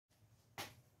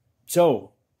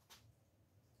So,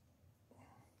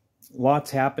 lots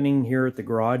happening here at the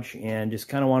garage, and just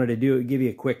kind of wanted to give you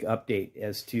a quick update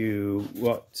as to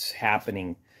what's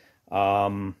happening.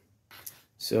 So,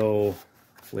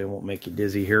 hopefully I won't make you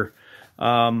dizzy here.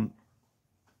 The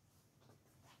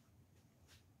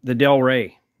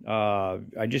Delray.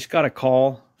 I just got a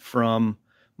call from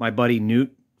my buddy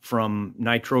Newt from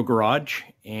Nitro Garage,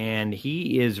 and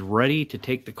he is ready to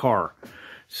take the car.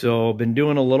 So, been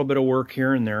doing a little bit of work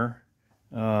here and there.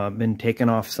 Been taking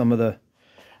off some of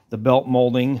the belt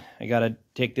molding. I got to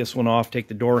take this one off, take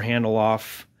the door handle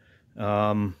off.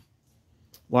 Lots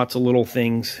of little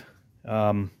things.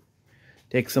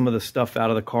 Take some of the stuff out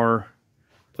of the car,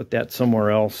 put that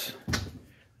somewhere else.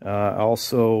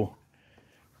 Also,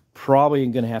 probably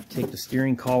going to have to take the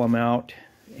steering column out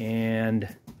and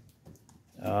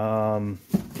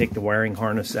take the wiring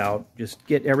harness out. Just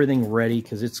get everything ready,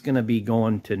 because it's going to be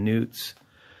going to Newt's.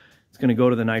 It's going to go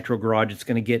to the Nitro Garage. It's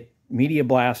going to get media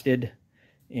blasted,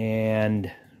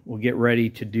 and we'll get ready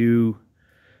to do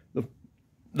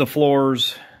the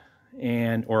floors,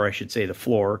 or I should say the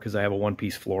floor, because I have a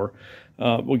one-piece floor.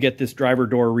 We'll get this driver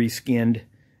door reskinned,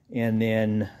 and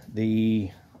then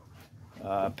the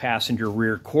passenger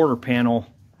rear quarter panel.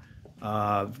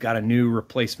 I've got a new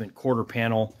replacement quarter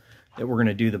panel that we're going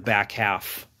to do the back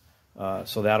half,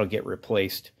 so that'll get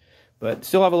replaced. But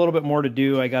still have a little bit more to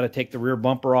do. I got to take the rear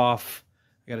bumper off.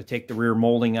 I got to take the rear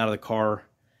molding out of the car,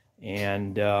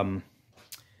 and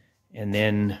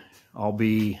then I'll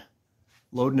be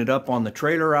loading it up on the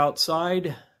trailer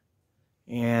outside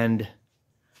and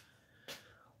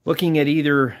looking at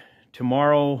either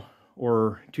tomorrow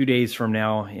or 2 days from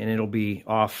now, and it'll be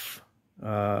off,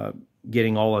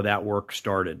 getting all of that work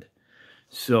started.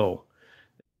 So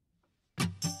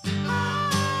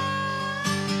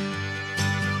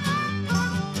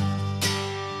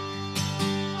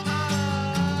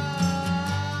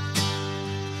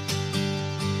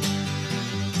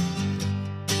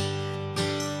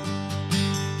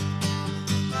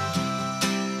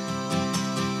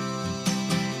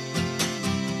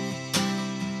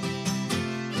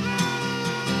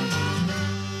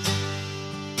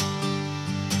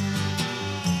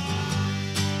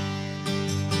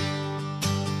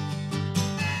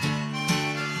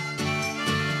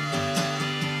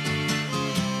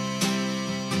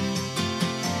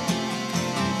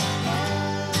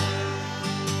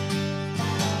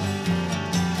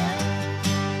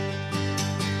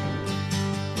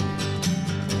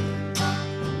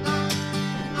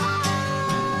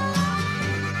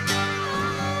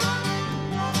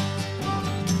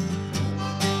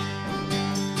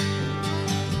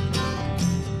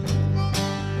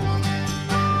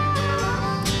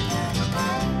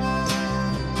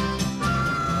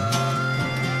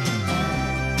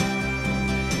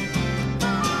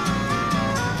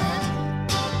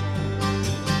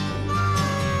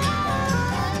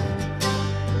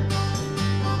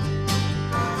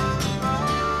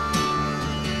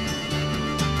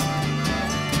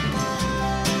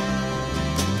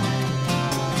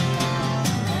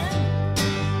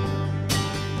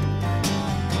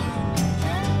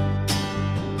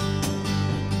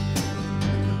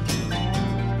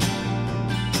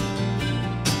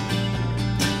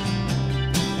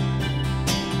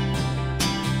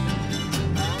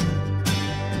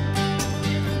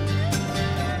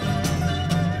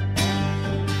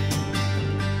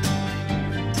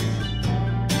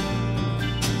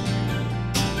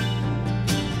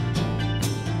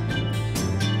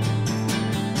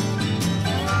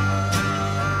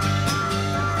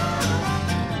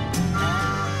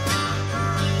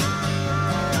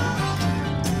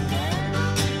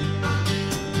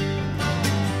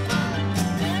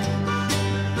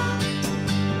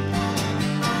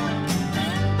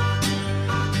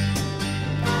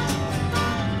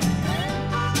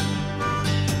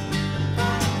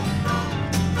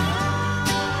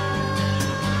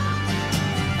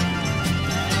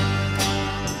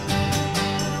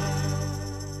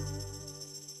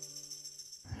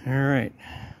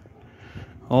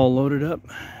all loaded up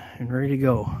and ready to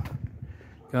go.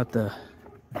 Got the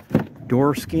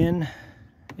door skin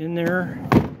in there,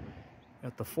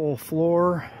 got the full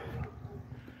floor,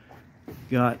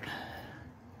 got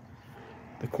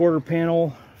the quarter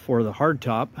panel for the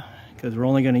hardtop, because we're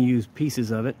only going to use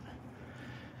pieces of it.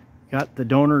 Got the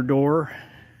donor door,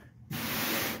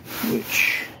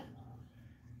 which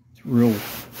is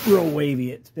real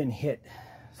wavy. It's been hit,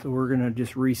 so we're going to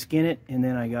just reskin it. And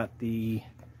then I got the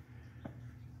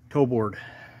toe board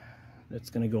that's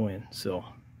going to go in. So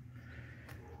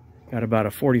got about a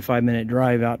 45-minute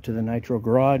drive out to the Nitro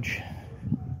Garage,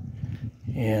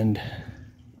 and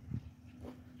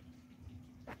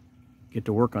get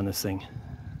to work on this thing.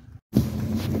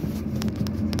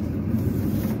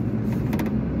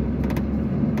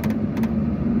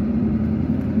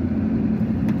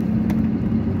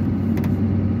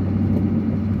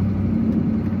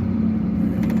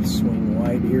 Swing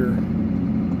wide here.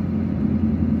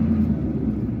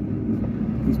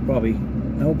 He's probably,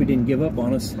 I hope he didn't give up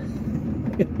on us.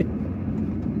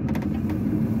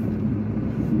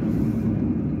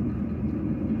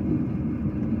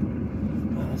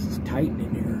 This is tight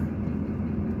in here.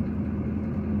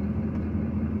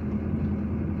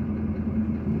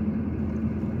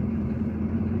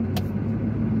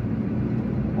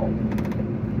 Oh,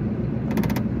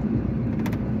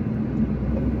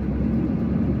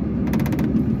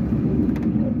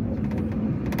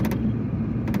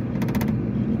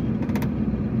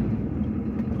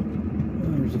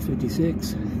 there's a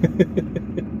 56.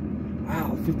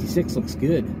 Wow, 56 looks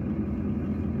good.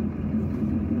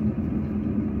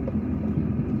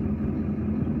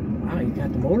 You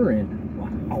got the motor in.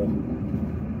 Wow.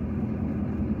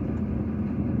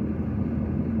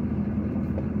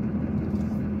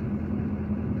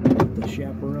 The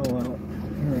chaparral.